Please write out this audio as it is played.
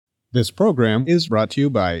This program is brought to you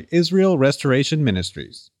by Israel Restoration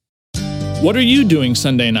Ministries. What are you doing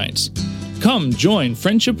Sunday nights? Come join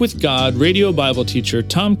Friendship with God radio Bible teacher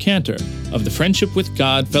Tom Cantor of the Friendship with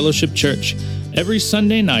God Fellowship Church every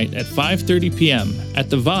Sunday night at 5:30 p.m. at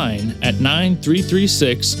The Vine at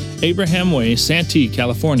 9336 Abraham Way, Santee,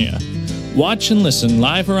 California. Watch and listen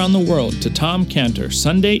live around the world to Tom Cantor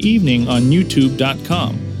Sunday evening on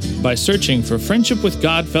YouTube.com by searching for Friendship with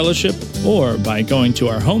God Fellowship or by going to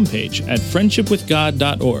our homepage at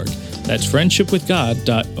friendshipwithgod.org. That's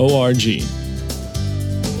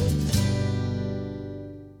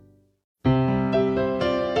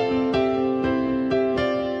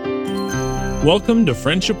Welcome to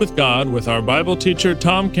Friendship with God with our Bible teacher,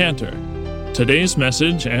 Tom Cantor. Today's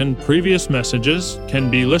message and previous messages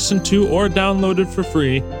can be listened to or downloaded for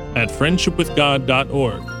free at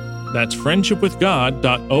friendshipwithgod.org. That's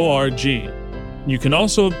friendshipwithgod.org. You can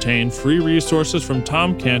also obtain free resources from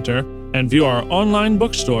Tom Cantor and view our online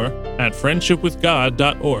bookstore at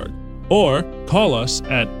friendshipwithgod.org or call us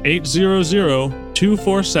at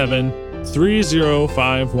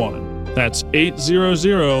 800-247-3051. That's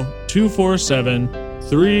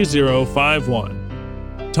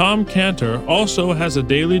 800-247-3051. Tom Cantor also has a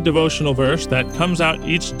daily devotional verse that comes out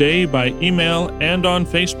each day by email and on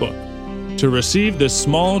Facebook. To receive this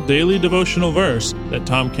small daily devotional verse that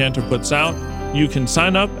Tom Cantor puts out, you can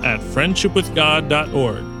sign up at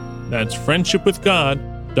friendshipwithgod.org. That's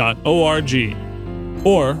friendshipwithgod.org.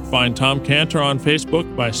 Or find Tom Cantor on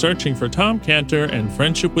Facebook by searching for Tom Cantor and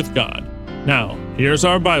Friendship with God. Now, here's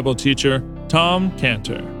our Bible teacher, Tom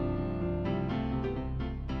Cantor.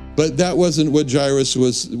 But that wasn't what Jairus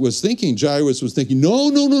was thinking. Jairus was thinking,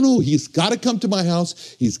 no. He's got to come to my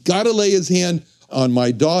house. He's got to lay his hand on my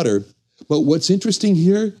daughter. But what's interesting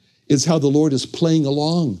here is how the Lord is playing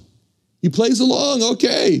along. He plays along,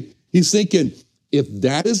 okay. He's thinking, if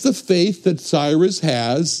that is the faith that Cyrus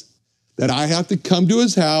has, that I have to come to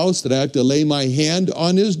his house, that I have to lay my hand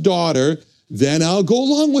on his daughter, then I'll go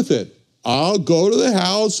along with it. I'll go to the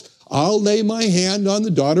house, I'll lay my hand on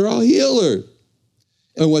the daughter, I'll heal her.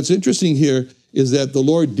 And what's interesting here is that the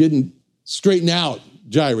Lord didn't straighten out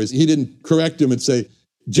Jairus. He didn't correct him and say,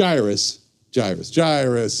 Jairus,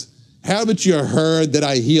 haven't you heard that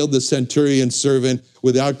I healed the centurion's servant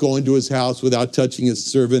without going to his house, without touching his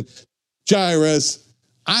servant? Jairus,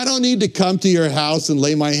 I don't need to come to your house and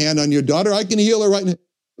lay my hand on your daughter. I can heal her right now.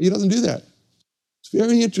 He doesn't do that. It's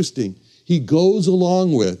very interesting. He goes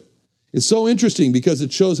along with. It's so interesting because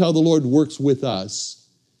it shows how the Lord works with us.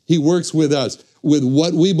 He works with us with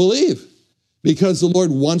what we believe because the Lord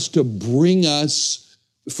wants to bring us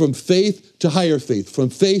from faith to higher faith, from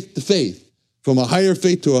faith to faith. From a higher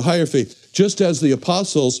faith to a higher faith. Just as the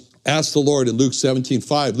apostles asked the Lord in Luke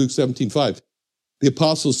 17:5, the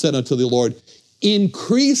apostles said unto the Lord,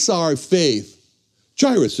 increase our faith.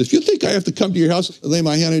 Jairus, if you think I have to come to your house and lay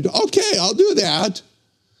my hand on you, okay, I'll do that.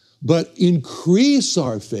 But increase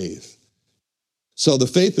our faith. So the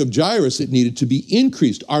faith of Jairus, it needed to be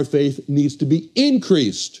increased. Our faith needs to be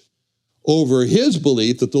increased over his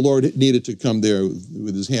belief that the Lord needed to come there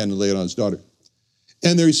with his hand and lay it on his daughter.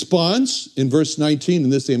 And the response in verse 19,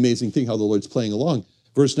 and this is the amazing thing how the Lord's playing along.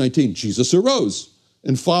 Verse 19, Jesus arose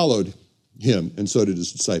and followed him, and so did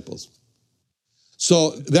his disciples.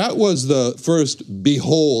 So that was the first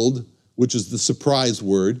behold, which is the surprise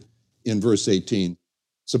word in verse 18.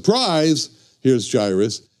 Surprise, here's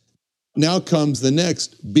Jairus. Now comes the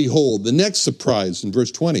next behold, the next surprise in verse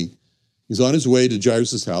 20. He's on his way to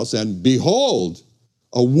Jairus' house, and behold,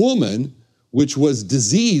 a woman which was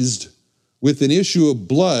diseased with an issue of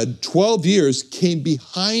blood, 12 years, came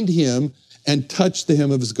behind him and touched the hem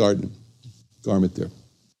of his garment there.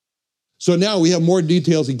 So now we have more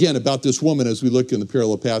details again about this woman as we look in the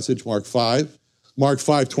parallel passage, Mark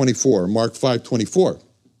 5:24.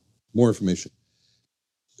 More information.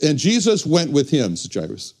 And Jesus went with him, says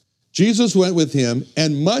Jairus. Jesus went with him,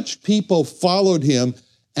 and much people followed him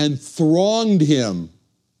and thronged him.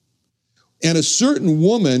 And a certain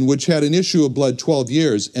woman, which had an issue of blood 12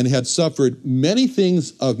 years and had suffered many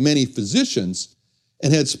things of many physicians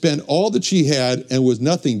and had spent all that she had and was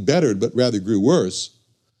nothing bettered, but rather grew worse,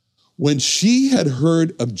 when she had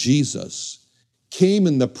heard of Jesus, came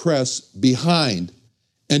in the press behind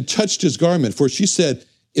and touched his garment. For she said,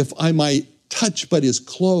 if I might touch but his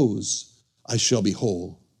clothes, I shall be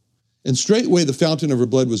whole. And straightway the fountain of her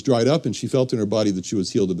blood was dried up, and she felt in her body that she was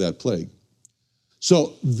healed of that plague.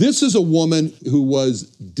 So this is a woman who was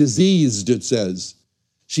diseased, it says.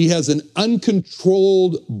 She has an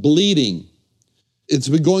uncontrolled bleeding. It's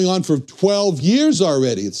been going on for 12 years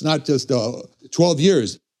already. It's not just 12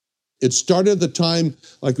 years. It started at the time,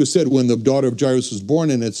 like we said, when the daughter of Jairus was born,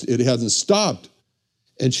 and it hasn't stopped.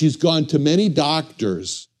 And she's gone to many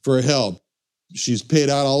doctors for help. She's paid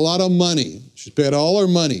out a lot of money. She's paid all her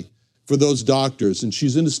money for those doctors. And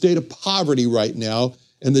she's in a state of poverty right now.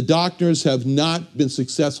 And the doctors have not been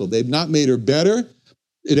successful. They've not made her better.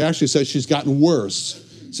 It actually says she's gotten worse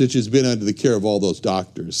since she's been under the care of all those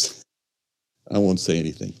doctors. I won't say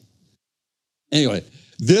anything. Anyway,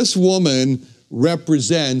 this woman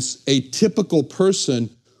represents a typical person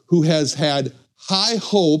who has had high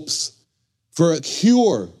hopes for a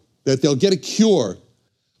cure, that they'll get a cure.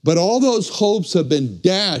 But all those hopes have been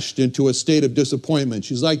dashed into a state of disappointment.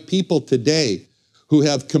 She's like people today who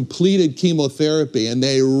have completed chemotherapy and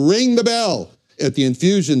they ring the bell at the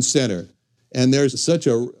infusion center. And there's such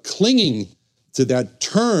a clinging to that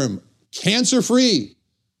term, cancer-free.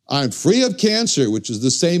 I'm free of cancer, which is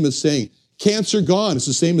the same as saying cancer gone. It's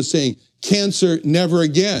the same as saying cancer never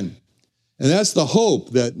again. And that's the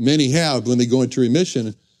hope that many have when they go into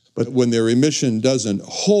remission. But when their remission doesn't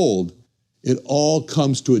hold, it all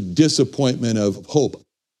comes to a disappointment of hope.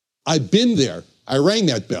 I've been there. I rang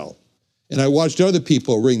that bell. And I watched other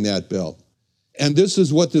people ring that bell. And this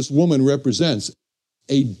is what this woman represents,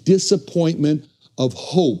 a disappointment of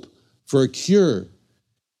hope for a cure.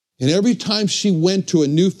 And every time she went to a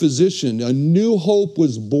new physician, a new hope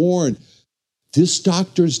was born. This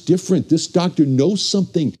doctor's different. This doctor knows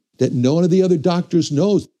something that none of the other doctors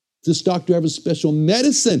knows. This doctor has a special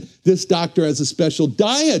medicine. This doctor has a special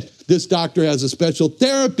diet. This doctor has a special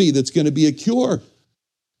therapy that's going to be a cure.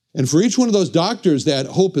 And for each one of those doctors, that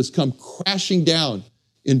hope has come crashing down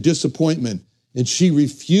in disappointment. And she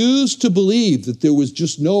refused to believe that there was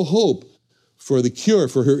just no hope for the cure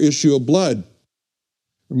for her issue of blood.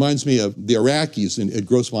 Reminds me of the Iraqis at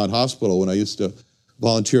Grossmont Hospital when I used to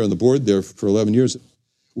volunteer on the board there for 11 years.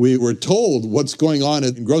 We were told what's going on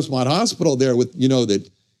in Grossmont Hospital there with, that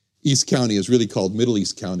East County is really called Middle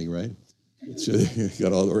East County, right? So you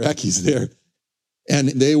got all the Iraqis there. And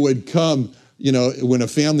they would come, when a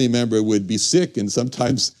family member would be sick, and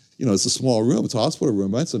sometimes, it's a small room, it's a hospital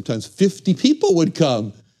room, right? Sometimes 50 people would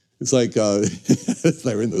come. It's like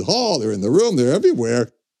they're in the hall, they're in the room, they're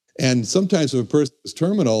everywhere. And sometimes if a person is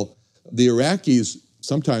terminal, the Iraqis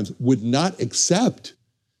sometimes would not accept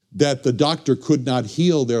that the doctor could not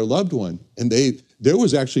heal their loved one. And there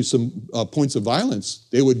was actually some points of violence.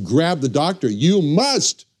 They would grab the doctor. You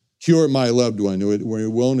must cure my loved one. We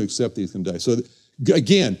won't accept that he's going to die. So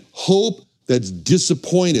again, hope that's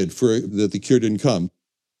disappointed that the cure didn't come.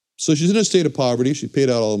 So she's in a state of poverty. She paid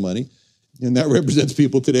out all the money. And that represents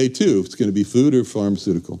people today too. It's going to be food or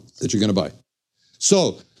pharmaceutical that you're going to buy.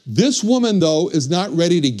 So this woman, though, is not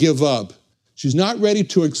ready to give up. She's not ready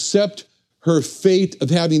to accept her fate of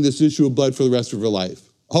having this issue of blood for the rest of her life.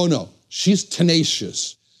 Oh, no. She's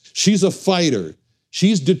tenacious. She's a fighter.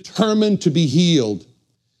 She's determined to be healed.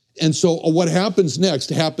 And so what happens next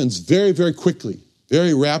happens very, very quickly,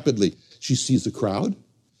 very rapidly. She sees the crowd.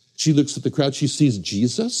 She looks at the crowd. She sees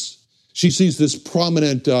Jesus. She sees this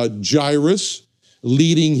prominent Jairus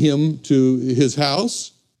leading him to his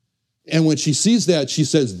house. And when she sees that, she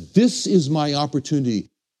says, this is my opportunity.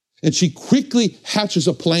 And she quickly hatches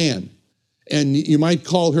a plan. And you might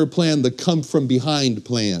call her plan the come from behind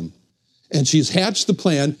plan. And she's hatched the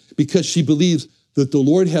plan because she believes that the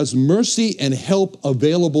Lord has mercy and help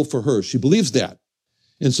available for her. She believes that.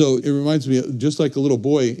 And so it reminds me, just like a little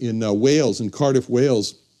boy in Wales, in Cardiff,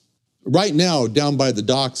 Wales. Right now, down by the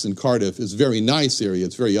docks in Cardiff is a very nice area.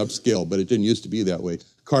 It's very upscale, but it didn't used to be that way.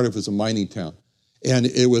 Cardiff is a mining town. And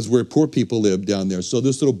it was where poor people lived down there. So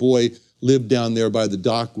this little boy lived down there by the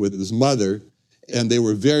dock with his mother, and they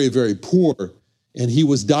were very, very poor. And he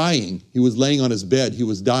was dying. He was laying on his bed. He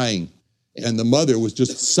was dying. And the mother was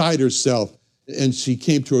just beside herself. And she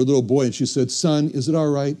came to her little boy and she said, son, is it all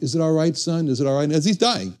right? Is it all right, son? Is it all right? And as he's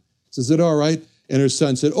dying, she says, is it all right? And her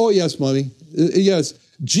son said, oh, yes, mommy. Yes,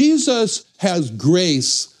 Jesus has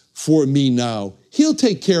grace for me now. He'll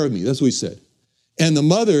take care of me. That's what he said. And the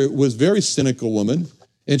mother was a very cynical woman.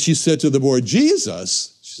 And she said to the boy,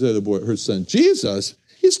 Jesus, she said to the boy, her son, Jesus,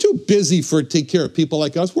 he's too busy to take care of people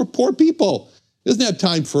like us. We're poor people. He doesn't have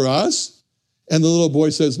time for us. And the little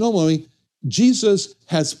boy says, no, mommy, Jesus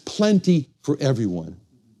has plenty for everyone.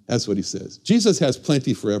 That's what he says. Jesus has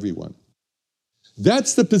plenty for everyone.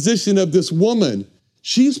 That's the position of this woman.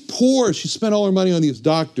 She's poor. She spent all her money on these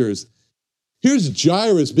doctors. Here's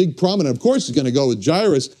Jairus, big prominent. Of course, he's going to go with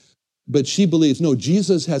Jairus. But she believes, no,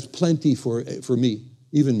 Jesus has plenty for me,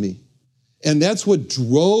 even me. And that's what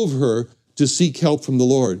drove her to seek help from the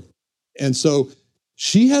Lord. And so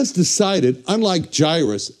she has decided, unlike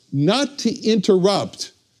Jairus, not to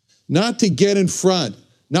interrupt, not to get in front,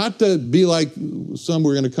 Not to be like some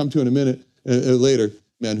we're going to come to in a minute later,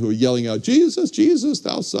 men who are yelling out, Jesus, Jesus,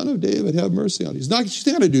 thou son of David, have mercy on me. She's not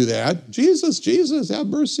going to do that. Jesus, Jesus, have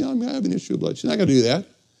mercy on me. I have an issue of blood. She's not going to do that.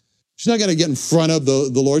 She's not going to get in front of the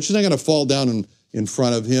Lord. She's not going to fall down in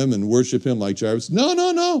front of him and worship him like Jairus. No,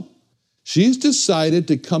 no, no. She's decided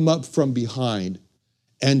to come up from behind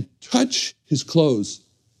and touch his clothes.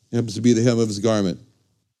 It happens to be the hem of his garment.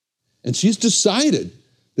 And she's decided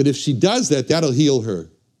that if she does that, that'll heal her.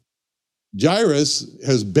 Jairus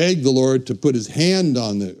has begged the Lord to put his hand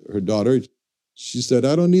on her daughter. She said,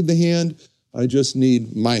 I don't need the hand. I just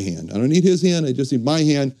need my hand. I don't need his hand. I just need my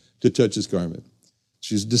hand to touch his garment.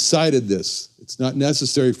 She's decided this. It's not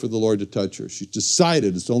necessary for the Lord to touch her. She's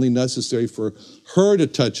decided it's only necessary for her to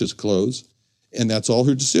touch his clothes, and that's all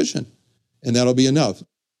her decision. And that'll be enough.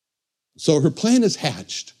 So her plan is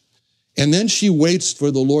hatched. And then she waits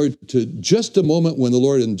for the Lord to just a moment when the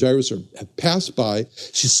Lord and Jairus have passed by.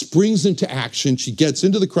 She springs into action. She gets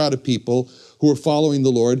into the crowd of people who are following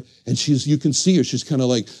the Lord. And you can see her. She's kind of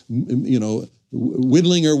like,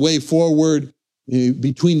 whittling her way forward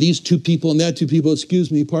between these two people and that two people.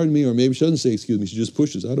 Excuse me, pardon me. Or maybe she doesn't say excuse me. She just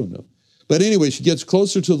pushes. I don't know. But anyway, she gets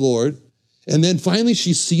closer to the Lord. And then finally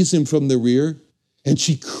she sees him from the rear. And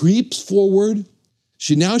she creeps forward.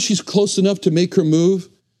 She's close enough to make her move.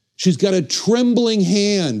 She's got a trembling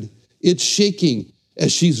hand. It's shaking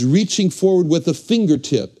as she's reaching forward with a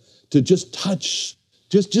fingertip to just touch,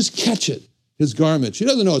 just catch it, his garment. She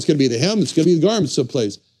doesn't know it's going to be the hem. It's going to be the garment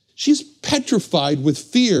someplace. She's petrified with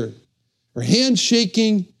fear. Her hand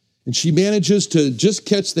shaking, and she manages to just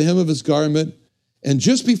catch the hem of his garment. And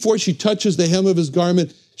just before she touches the hem of his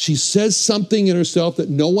garment, she says something in herself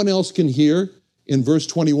that no one else can hear. In verse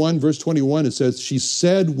 21, it says, she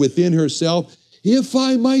said within herself, if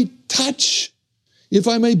I may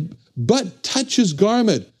but touch his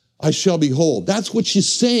garment, I shall be whole. That's what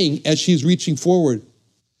she's saying as she's reaching forward.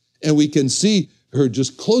 And we can see her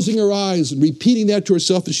just closing her eyes and repeating that to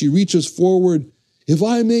herself as she reaches forward. If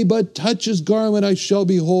I may but touch his garment, I shall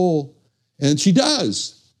be whole. And she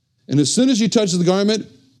does. And as soon as she touches the garment,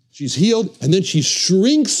 she's healed, and then she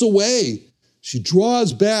shrinks away. She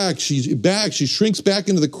draws back, she shrinks back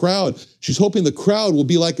into the crowd. She's hoping the crowd will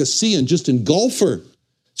be like a sea and just engulf her.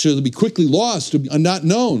 She'll be quickly lost and not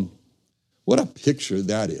known. What a picture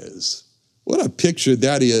that is. What a picture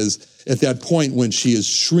that is at that point when she is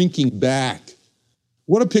shrinking back.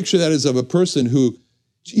 What a picture that is of a person who,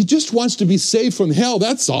 he just wants to be saved from hell,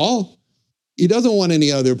 that's all. He doesn't want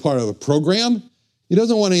any other part of a program. He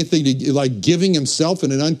doesn't want anything to like giving himself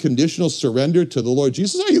in an unconditional surrender to the Lord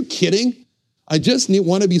Jesus. Are you kidding? I just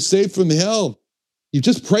want to be saved from hell. He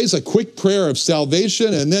just prays a quick prayer of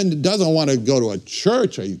salvation and then doesn't want to go to a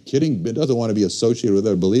church. Are you kidding? Doesn't want to be associated with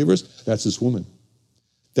other believers. That's this woman.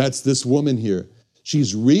 That's this woman here.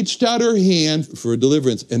 She's reached out her hand for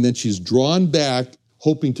deliverance, and then she's drawn back,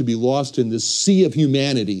 hoping to be lost in this sea of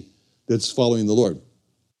humanity that's following the Lord.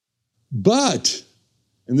 But,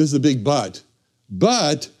 and this is a big but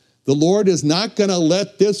the Lord is not going to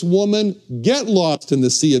let this woman get lost in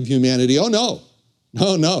the sea of humanity. Oh, no.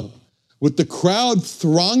 No, no. With the crowd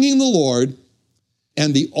thronging the Lord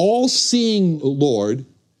and the all-seeing Lord,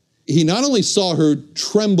 he not only saw her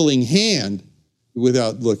trembling hand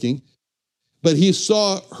without looking, but he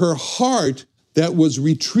saw her heart that was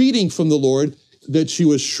retreating from the Lord, that she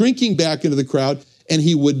was shrinking back into the crowd, and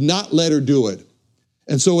he would not let her do it.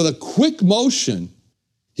 And so with a quick motion,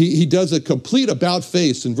 he does a complete about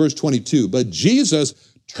face in verse 22. But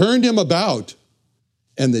Jesus turned him about.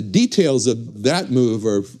 And the details of that move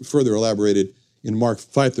are further elaborated in Mark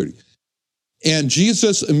 5:30. And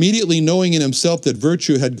Jesus, immediately knowing in himself that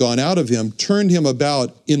virtue had gone out of him, turned him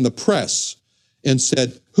about in the press and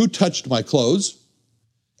said, who touched my clothes?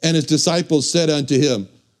 And his disciples said unto him,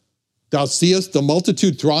 thou seest the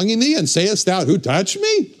multitude thronging thee, and sayest thou, who touched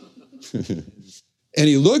me? And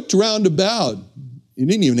he looked round about. He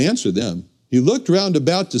didn't even answer them. He looked round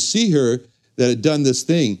about to see her that had done this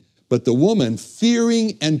thing. But the woman,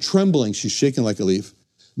 fearing and trembling, she's shaking like a leaf,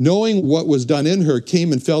 knowing what was done in her,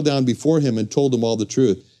 came and fell down before him and told him all the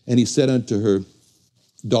truth. And he said unto her,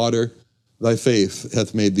 daughter, thy faith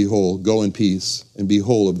hath made thee whole. Go in peace and be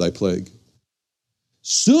whole of thy plague.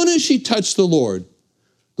 Soon as she touched the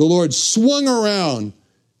Lord swung around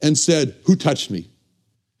and said, who touched me?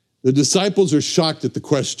 The disciples are shocked at the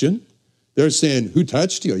question. They're saying, who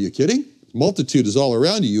touched you? Are you kidding? Multitude is all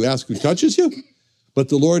around you. You ask who touches you? But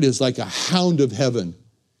the Lord is like a hound of heaven.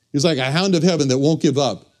 He's like a hound of heaven that won't give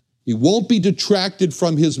up. He won't be detracted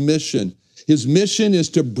from his mission. His mission is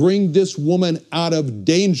to bring this woman out of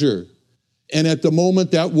danger. And at the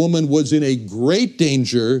moment that woman was in a great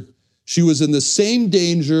danger, She was in the same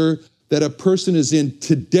danger that a person is in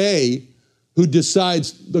today who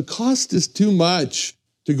decides the cost is too much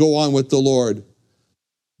to go on with the Lord.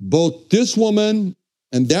 Both this woman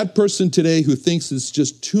and that person today who thinks it's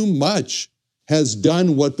just too much has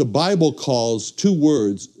done what the Bible calls two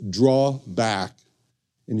words, draw back,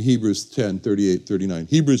 in Hebrews 10, 38, 39.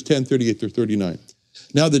 Hebrews 10, 38 through 39.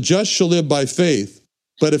 Now the just shall live by faith,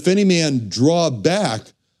 but if any man draw back,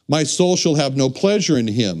 my soul shall have no pleasure in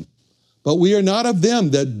him. But we are not of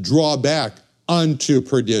them that draw back unto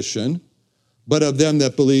perdition, but of them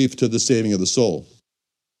that believe to the saving of the soul.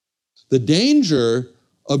 The danger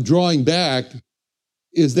of drawing back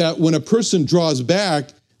is that when a person draws back,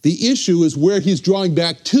 the issue is where he's drawing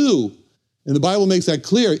back to. And the Bible makes that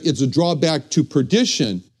clear. It's a drawback to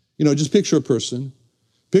perdition. Just picture a person.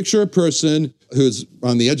 Picture a person who's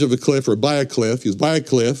on the edge of a cliff or by a cliff. He's by a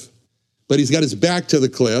cliff, but he's got his back to the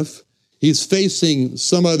cliff. He's facing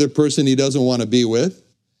some other person he doesn't want to be with.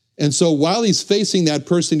 And so while he's facing that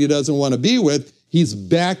person he doesn't want to be with, he's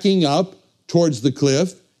backing up towards the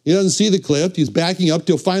cliff. He doesn't see the cliff. He's backing up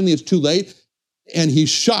till finally it's too late. And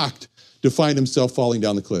he's shocked to find himself falling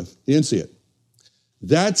down the cliff. He didn't see it.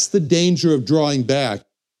 That's the danger of drawing back.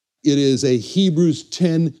 It is a Hebrews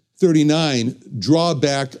 10:39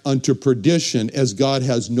 drawback unto perdition, as God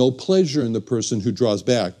has no pleasure in the person who draws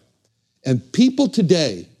back. And people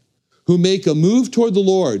today who make a move toward the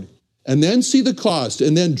Lord and then see the cost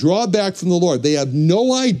and then draw back from the Lord, they have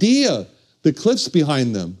no idea the cliff's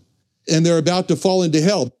behind them and they're about to fall into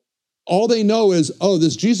hell. All they know is,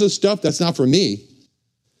 this Jesus stuff, that's not for me.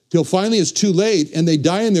 Till finally it's too late and they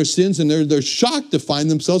die in their sins and they're shocked to find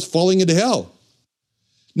themselves falling into hell.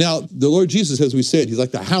 Now, the Lord Jesus, as we said, he's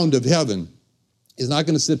like the hound of heaven. He's not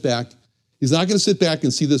going to sit back. He's not going to sit back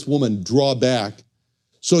and see this woman draw back.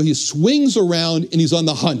 So he swings around and he's on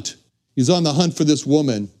the hunt. He's on the hunt for this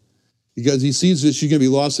woman because he sees that she's going to be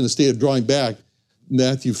lost in a state of drawing back.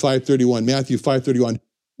 Matthew 5:31.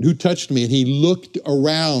 Who touched me? And he looked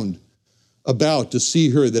around about to see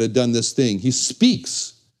her that had done this thing. He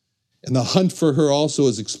speaks. And the hunt for her also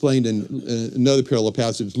is explained in another parallel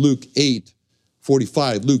passage, Luke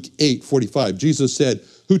 8:45. Jesus said,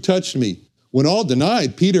 who touched me? When all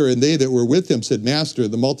denied, Peter and they that were with him said, Master,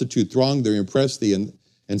 the multitude thronged thee and pressed thee,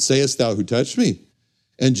 and sayest thou, who touched me?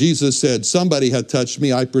 And Jesus said, somebody hath touched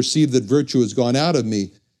me. I perceive that virtue has gone out of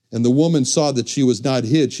me. And the woman saw that she was not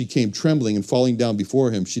hid. She came trembling and falling down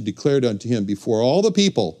before him. She declared unto him before all the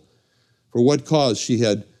people for what cause she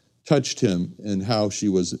had touched him and how she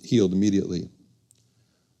was healed immediately.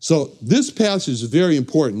 So this passage is very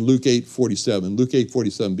important, Luke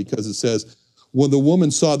 8:47, because it says, when the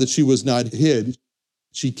woman saw that she was not hid,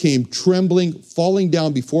 she came trembling, falling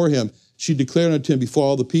down before him. She declared unto him before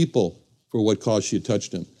all the people for what cause she had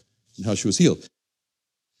touched him and how she was healed.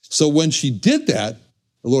 So when she did that,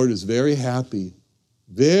 the Lord is very happy,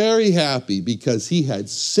 because he had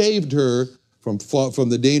saved her from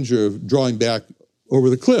the danger of drawing back over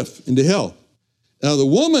the cliff into hell. Now the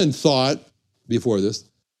woman thought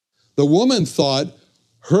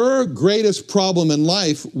her greatest problem in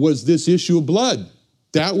life was this issue of blood.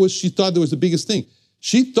 She thought that was the biggest thing.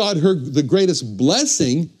 She thought the greatest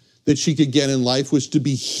blessing that she could get in life was to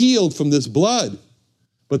be healed from this blood.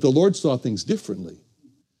 But the Lord saw things differently.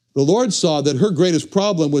 The Lord saw that her greatest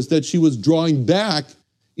problem was that she was drawing back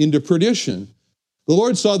into perdition. The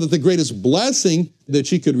Lord saw that the greatest blessing that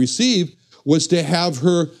she could receive was to have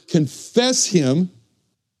her confess him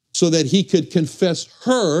so that he could confess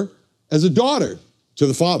her as a daughter to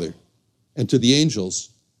the Father and to the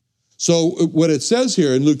angels. So what it says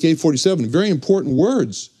here in Luke 8:47, very important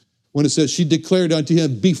words, when it says she declared unto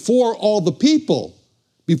him before all the people.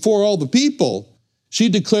 She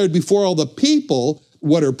declared before all the people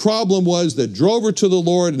what her problem was that drove her to the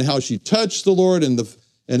Lord and how she touched the Lord and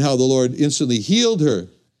how the Lord instantly healed her.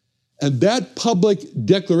 And that public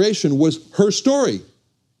declaration was her story.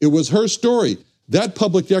 It was her story. That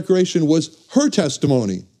public declaration was her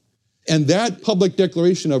testimony. And that public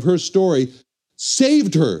declaration of her story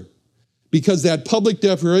saved her, because that public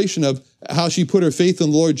declaration of how she put her faith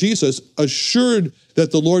in the Lord Jesus assured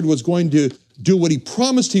that the Lord was going to do what he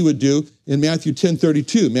promised he would do in Matthew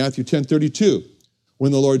 10:32,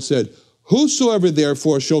 when the Lord said, whosoever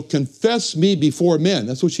therefore shall confess me before men,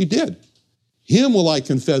 that's what she did. Him will I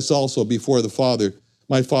confess also before the Father,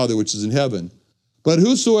 my Father which is in heaven. But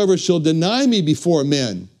whosoever shall deny me before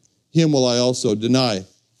men, him will I also deny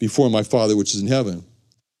before my Father which is in heaven.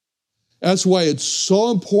 That's why it's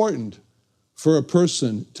so important for a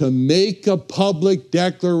person to make a public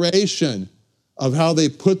declaration of how they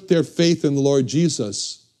put their faith in the Lord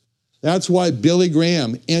Jesus. That's why Billy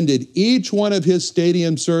Graham ended each one of his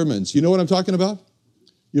stadium sermons. You know what I'm talking about?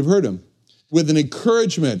 You've heard him. With an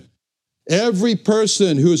encouragement. Every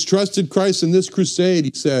person who has trusted Christ in this crusade,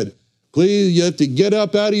 he said, please, you have to get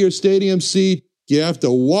up out of your stadium seat. You have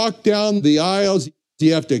to walk down the aisles.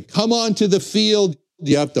 You have to come onto the field.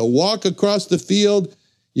 You have to walk across the field.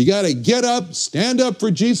 You got to get up, stand up for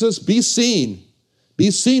Jesus, be seen.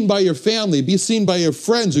 Be seen by your family. Be seen by your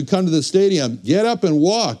friends who come to the stadium. Get up and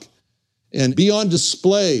walk and be on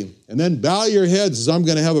display. And then bow your heads as I'm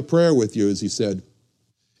going to have a prayer with you, as he said.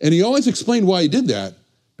 And he always explained why he did that.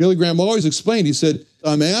 Billy Graham always explained, he said,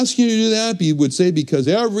 I'm asking you to do that, he would say, because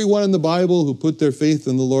everyone in the Bible who put their faith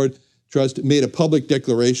in the Lord trust made a public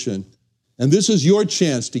declaration. And this is your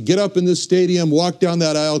chance to get up in this stadium, walk down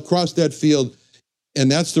that aisle, cross that field. And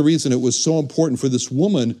that's the reason it was so important for this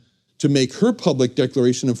woman to make her public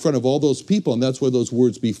declaration in front of all those people. And that's why those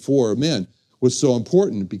words before men was so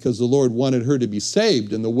important, because the Lord wanted her to be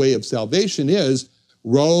saved. And the way of salvation is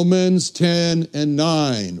Romans 10 and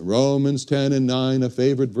 9. Romans 10 and 9, a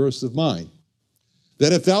favorite verse of mine.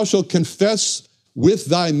 That if thou shalt confess with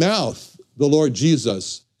thy mouth the Lord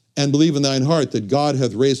Jesus, and believe in thine heart that God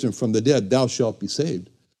hath raised him from the dead, thou shalt be saved.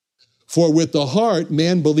 For with the heart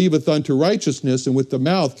man believeth unto righteousness, and with the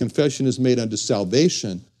mouth confession is made unto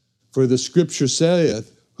salvation. For the scripture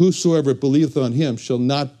saith, whosoever believeth on him shall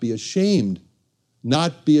not be ashamed.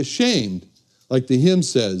 Not be ashamed. Like the hymn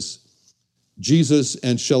says, Jesus,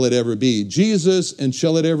 and shall it ever be? Jesus, and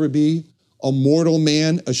shall it ever be? A mortal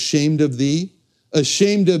man ashamed of thee?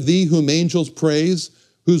 Ashamed of thee whom angels praise,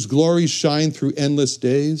 whose glories shine through endless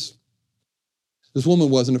days? This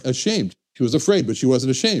woman wasn't ashamed. She was afraid, but she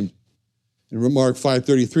wasn't ashamed. In Mark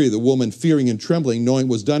 5:33, the woman, fearing and trembling, knowing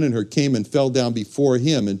what was done in her, came and fell down before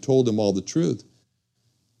him and told him all the truth.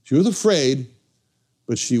 She was afraid,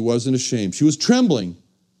 but she wasn't ashamed. She was trembling,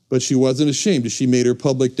 but she wasn't ashamed as she made her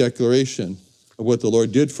public declaration of what the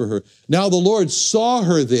Lord did for her. Now the Lord saw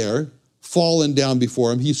her there, fallen down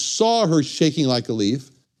before him. He saw her shaking like a leaf,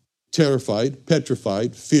 terrified,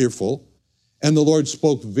 petrified, fearful. And the Lord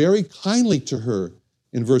spoke very kindly to her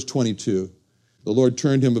in verse 22. The Lord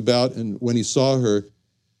turned him about, and when he saw her,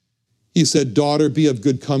 he said, daughter, be of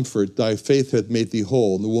good comfort. Thy faith hath made thee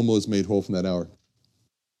whole. And the woman was made whole from that hour.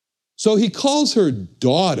 So he calls her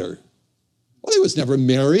daughter. Well, he was never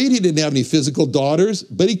married. He didn't have any physical daughters,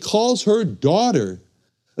 but he calls her daughter.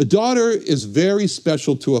 A daughter is very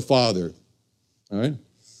special to a father. All right?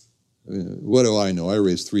 What do I know? I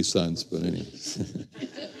raised 3 sons, but anyway.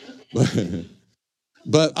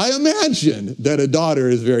 But I imagine that a daughter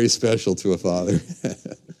is very special to a father.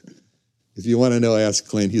 If you want to know, ask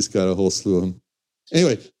Clint. He's got a whole slew of them.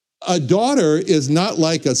 Anyway, a daughter is not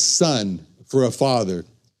like a son for a father,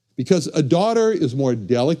 because a daughter is more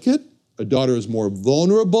delicate. A daughter is more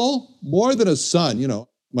vulnerable, more than a son. You know,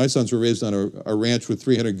 my sons were raised on a ranch with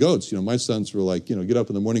 300 goats. You know, my sons were like, get up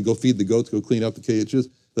in the morning, go feed the goats, go clean up the cages,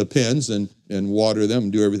 the pens, and water them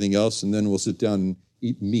and do everything else, and then we'll sit down and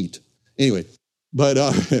eat meat. Anyway, but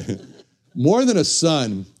more than a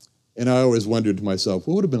son, and I always wondered to myself,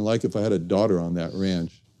 what would it have been like if I had a daughter on that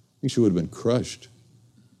ranch? I think she would have been crushed.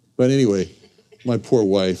 But anyway, my poor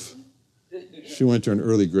wife, she went to an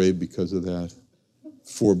early grave because of that.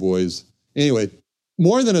 4 boys. Anyway,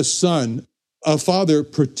 more than a son, a father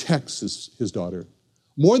protects his daughter.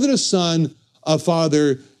 More than a son, a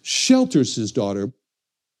father shelters his daughter.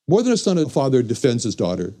 More than a son, a father defends his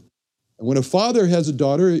daughter. And when a father has a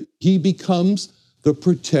daughter, he becomes the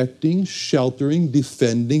protecting, sheltering,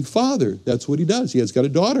 defending father. That's what he does. He has got a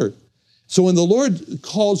daughter. So when the Lord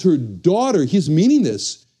calls her daughter, he's meaning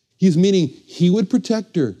this. He's meaning he would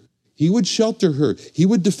protect her. He would shelter her. He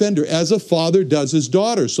would defend her as a father does his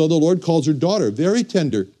daughter. So the Lord calls her daughter, very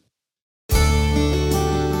tender.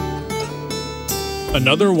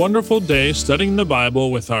 Another wonderful day studying the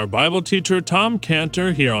Bible with our Bible teacher, Tom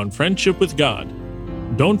Cantor, here on Friendship with God.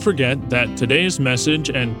 Don't forget that today's message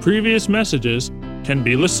and previous messages can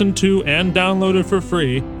be listened to and downloaded for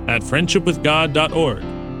free at friendshipwithgod.org.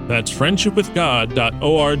 That's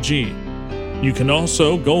friendshipwithgod.org. You can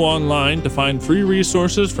also go online to find free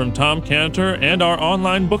resources from Tom Cantor and our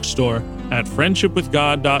online bookstore at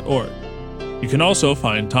friendshipwithgod.org. You can also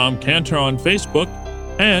find Tom Cantor on Facebook,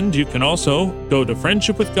 and you can also go to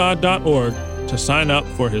friendshipwithgod.org to sign up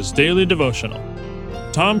for his daily devotional.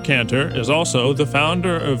 Tom Cantor is also the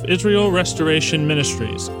founder of Israel Restoration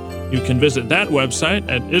Ministries. You can visit that website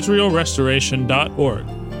at israelrestoration.org.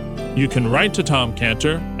 You can write to Tom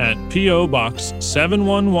Cantor at P.O. Box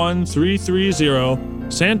 711330,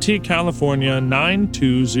 Santee, California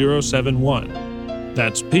 92071.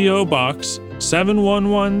 That's P.O. Box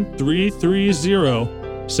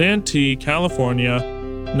 711330, Santee, California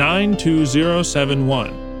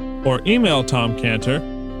 92071, or email Tom Cantor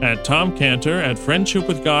at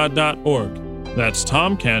tomcantor@friendshipwithgod.org. That's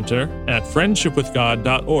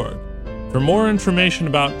tomcantor@friendshipwithgod.org. For more information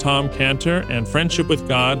about Tom Cantor and Friendship with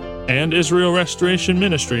God and Israel Restoration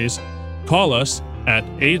Ministries, call us at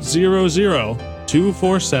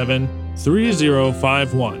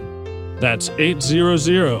 800-247-3051. That's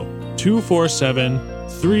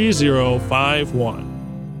 800-247-3051.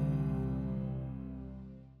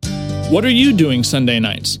 What are you doing Sunday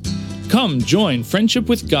nights? Come join Friendship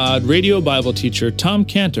with God radio Bible teacher Tom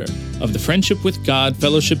Cantor of the Friendship with God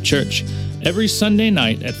Fellowship Church every Sunday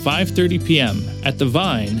night at 5:30 p.m. at The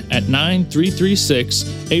Vine at 9336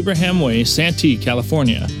 Abraham Way, Santee,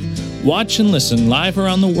 California. Watch and listen live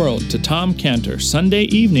around the world to Tom Cantor Sunday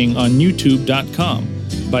evening on YouTube.com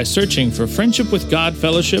by searching for Friendship with God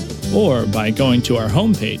Fellowship or by going to our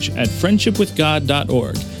homepage at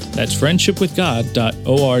friendshipwithgod.org. That's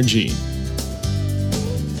friendshipwithgod.org.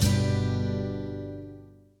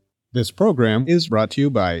 This program is brought to you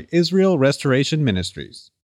by Israel Restoration Ministries.